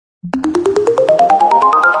Hello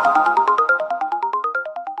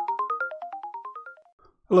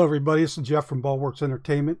everybody, this is Jeff from Ballworks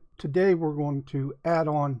Entertainment. Today we're going to add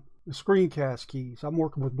on the screencast keys. I'm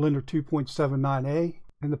working with Blender 2.79a.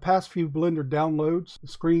 In the past few Blender downloads, the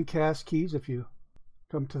screencast keys, if you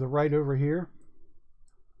come to the right over here,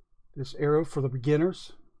 this arrow for the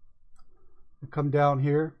beginners, and come down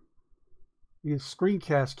here, these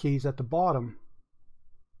screencast keys at the bottom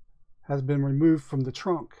has been removed from the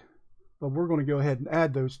trunk. But we're going to go ahead and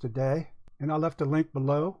add those today. And I left a link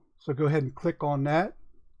below, so go ahead and click on that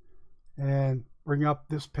and bring up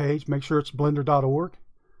this page. Make sure it's blender.org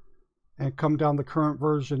and come down the current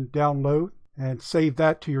version download and save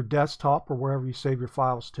that to your desktop or wherever you save your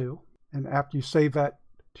files to. And after you save that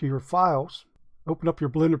to your files, open up your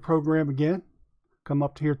Blender program again, come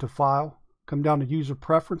up here to File, come down to User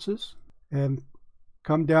Preferences, and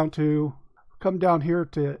come down here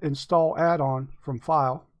to Install Add-on from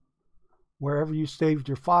File, wherever you saved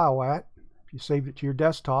your file at. If you saved it to your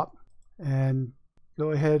desktop, and go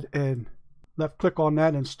ahead and left click on that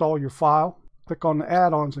and install your file. Click on the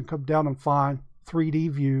add-ons and come down and find 3D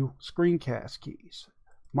View screencast keys.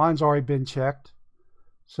 Mine's already been checked,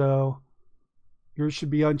 so yours should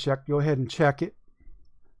be unchecked. Go ahead and check it.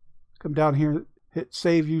 Come down here, hit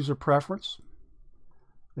Save User Preference,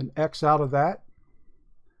 then X out of that,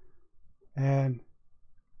 and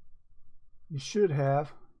you should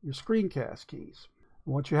have your screencast keys.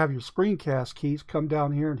 Once you have your screencast keys, come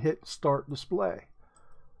down here and hit Start Display.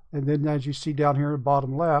 And then as you see down here in the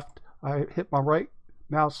bottom left, I hit my right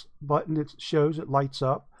mouse button, it shows, it lights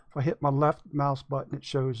up. If I hit my left mouse button, it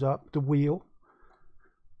shows up the wheel,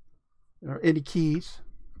 or any keys,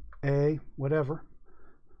 A, whatever,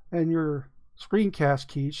 and your screencast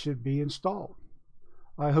keys should be installed.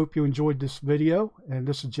 I hope you enjoyed this video, and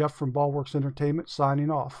this is Jeff from Ballworks Entertainment signing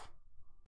off.